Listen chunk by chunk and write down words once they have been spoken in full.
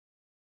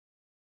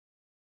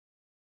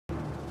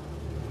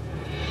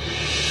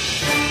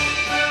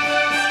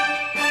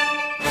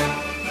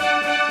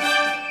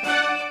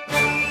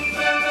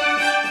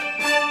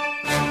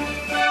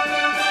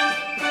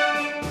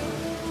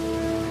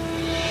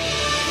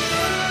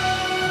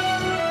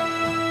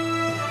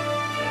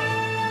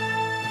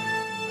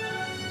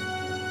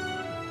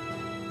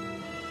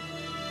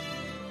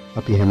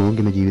අපි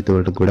හැමෝගෙම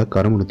ජීවිතවලට ගොඩක්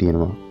කරුණු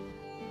තියෙනවා.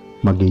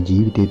 මගේ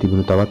ජීවිතයේ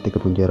තිබුණු තවත් එක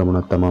පුංචි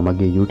අරමුණක් තමයි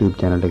මගේ YouTube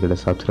channel එකට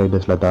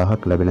subscribersලා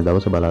 1000ක් ලැබෙන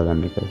දවස බලා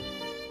ගන්න එක.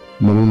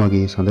 මම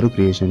මගේ සඳරු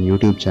ක්‍රියේෂන්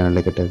YouTube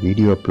channel එකට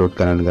වීඩියෝ අප්ලෝඩ්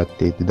කරන්න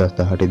ගත්තේ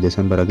 2018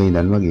 දෙසැම්බර් අගේ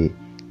ඉඳන් වගේ.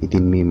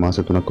 ඉතින් මේ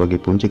මාස 3ක්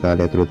වගේ පුංචි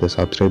කාලය ඇතුළත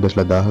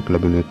subscribersලා 1000ක්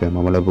ලැබුණ එක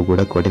මම ලැබු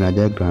ගොඩක් වටිනා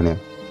ජයග්‍රහණයක්.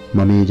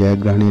 මම මේ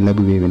ජයග්‍රහණය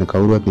ලැබුවේ වෙන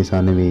කවුරුවත්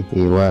නිසා නෙවෙයි,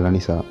 ඒ ඔයාලා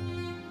නිසා.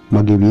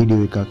 මගේ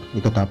වීඩියෝ එකක්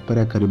එක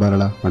තප්පරයක් හරි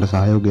බලලා මට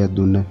සහයෝගයක්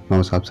දුන්න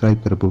මම subscribe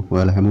කරපු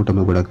ඔයාලා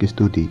හැමෝටම ගොඩක්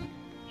ස්තුතියි.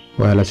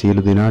 ඔයාලා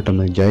සියලු දෙනාටම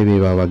ජය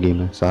වේවා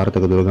වගේම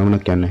සාර්ථක දුර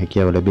ගමනක් යන්න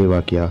හැකියාව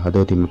ලැබේවා කියා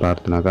හදවතින්ම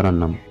ප්‍රාර්ථනා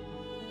කරන්නම්.